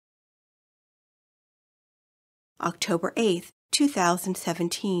October 8th,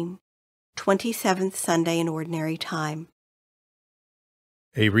 2017, 27th Sunday in Ordinary Time.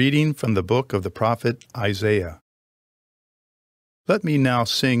 A reading from the book of the prophet Isaiah. Let me now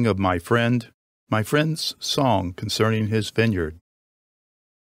sing of my friend's song concerning his vineyard.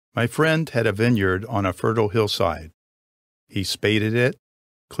 My friend had a vineyard on a fertile hillside. He spaded it,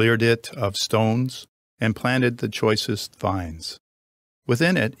 cleared it of stones, and planted the choicest vines.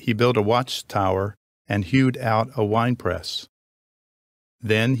 Within it he built a watchtower and hewed out a winepress.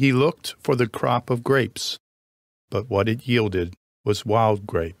 Then he looked for the crop of grapes, but what it yielded was wild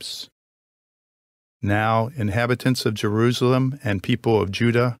grapes. Now, inhabitants of Jerusalem and people of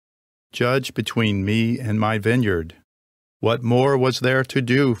Judah, judge between me and my vineyard. What more was there to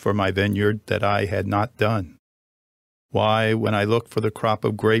do for my vineyard that I had not done? Why, when I looked for the crop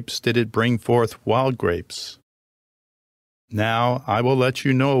of grapes, did it bring forth wild grapes? Now I will let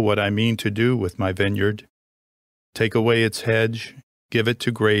you know what I mean to do with my vineyard. Take away its hedge, give it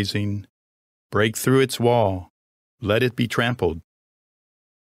to grazing, break through its wall, let it be trampled.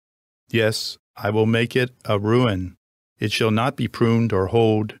 Yes, I will make it a ruin. It shall not be pruned or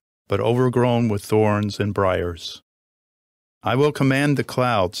hoed, but overgrown with thorns and briars. I will command the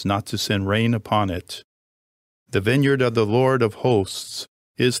clouds not to send rain upon it. The vineyard of the Lord of hosts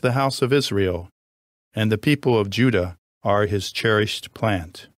is the house of Israel, and the people of Judah are his cherished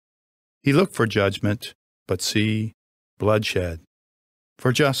plant. He looked for judgment, but see, bloodshed,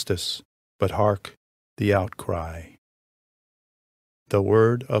 for justice, but hark, the outcry. The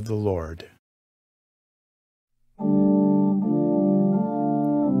word of the Lord.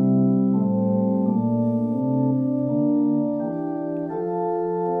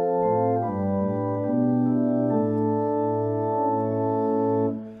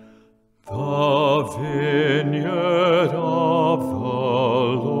 The vineyard of the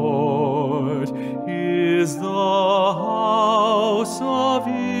Lord is the house of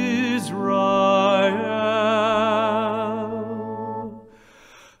Israel.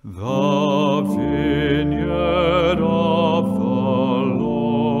 The vineyard of the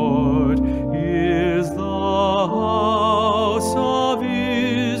Lord is the house of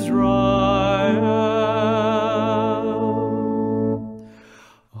Israel.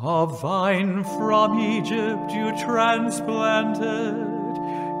 A vine from Egypt you transplanted,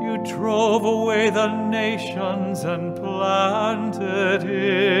 you drove away the nations and planted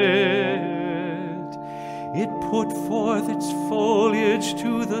it. It put forth its foliage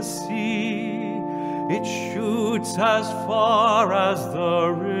to the sea, its shoots as far as the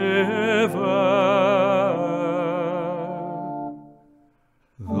river.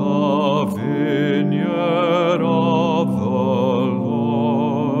 The vineyard of the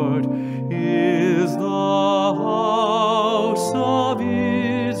Lord is the house of Israel.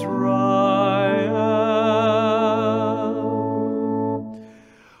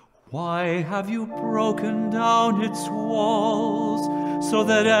 Why have you broken down its walls, so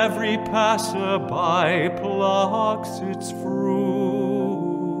that every passer-by plucks its fruit?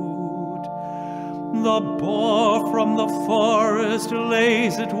 The boar from the forest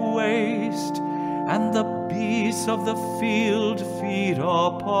lays it waste, and the beasts of the field feed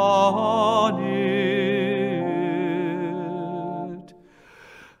upon it.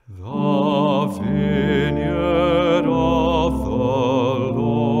 The vineyard of the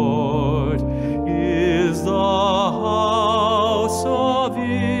Lord is the house of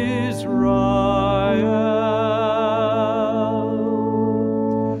Israel.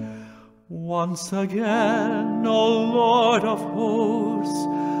 Once again, O Lord of hosts,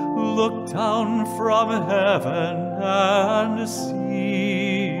 look down from heaven and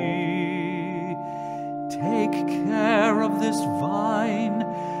see. Take care of this vine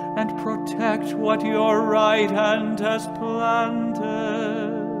and protect what your right hand has planted,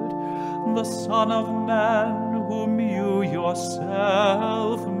 the Son of Man whom you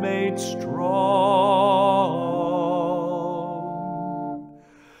yourself made strong.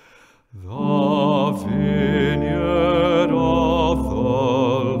 The vineyard of the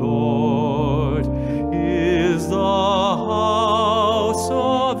Lord is the house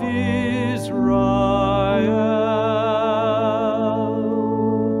of Israel.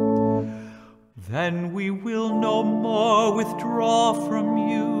 Then we will no more withdraw from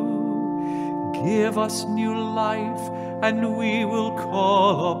you. Give us new life, and we will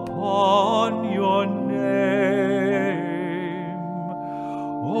call upon your name.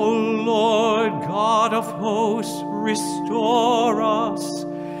 O Lord God of hosts, restore us.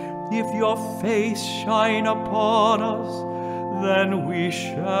 If your face shine upon us, then we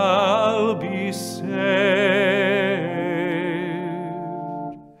shall be saved.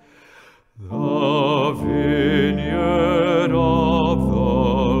 The vineyard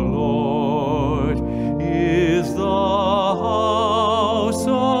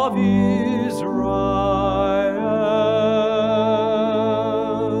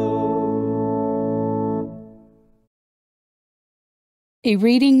A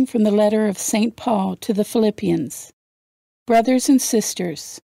reading from the letter of St. Paul to the Philippians. Brothers and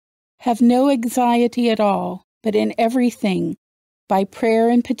sisters, have no anxiety at all, but in everything, by prayer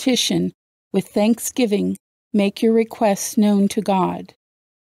and petition, with thanksgiving, make your requests known to God.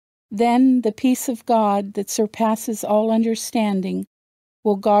 Then the peace of God that surpasses all understanding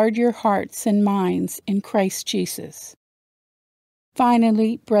will guard your hearts and minds in Christ Jesus.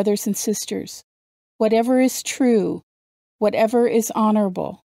 Finally, brothers and sisters, whatever is true, whatever is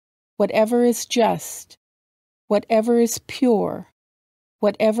honorable, whatever is just, whatever is pure,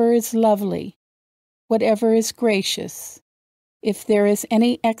 whatever is lovely, whatever is gracious, if there is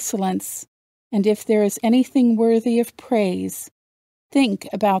any excellence, and if there is anything worthy of praise, think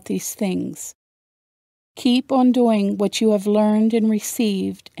about these things. Keep on doing what you have learned and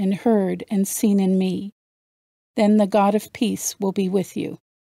received and heard and seen in me. Then the God of peace will be with you.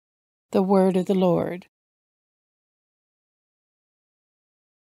 The word of the Lord.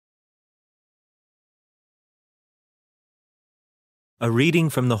 A reading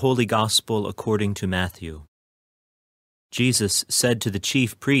from the Holy Gospel according to Matthew. Jesus said to the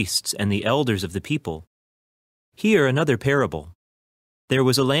chief priests and the elders of the people, "Hear another parable. There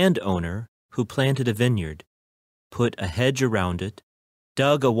was a landowner who planted a vineyard, put a hedge around it,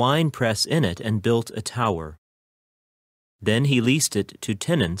 dug a winepress in it, and built a tower. Then he leased it to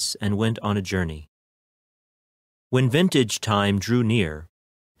tenants and went on a journey. When vintage time drew near,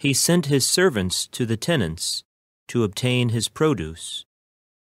 he sent his servants to the tenants to obtain his produce.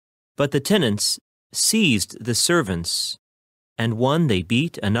 But the tenants seized the servants, and one they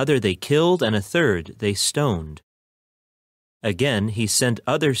beat, another they killed, and a third they stoned. Again he sent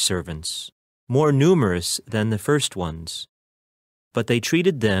other servants, more numerous than the first ones, but they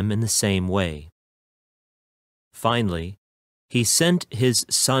treated them in the same way. Finally, he sent his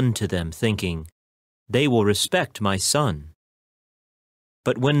son to them, thinking, 'They will respect my son.'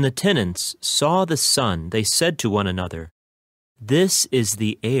 But when the tenants saw the son, they said to one another, 'This is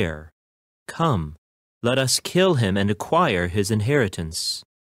the heir. Come, let us kill him and acquire his inheritance.'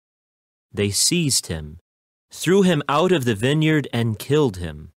 They seized him, threw him out of the vineyard, and killed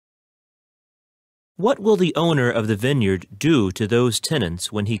him. What will the owner of the vineyard do to those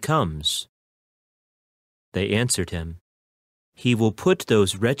tenants when he comes?" They answered him, "He will put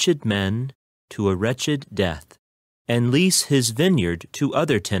those wretched men to a wretched death, and lease his vineyard to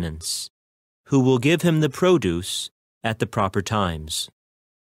other tenants, who will give him the produce at the proper times."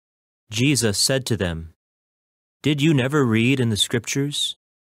 Jesus said to them, "Did you never read in the Scriptures,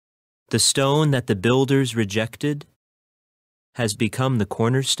 'The stone that the builders rejected has become the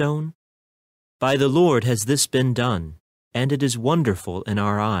cornerstone'? By the Lord has this been done, and it is wonderful in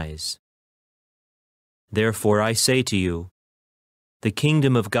our eyes. Therefore I say to you, the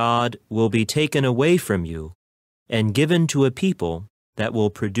kingdom of God will be taken away from you and given to a people that will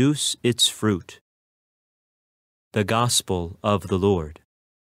produce its fruit." The Gospel of the Lord.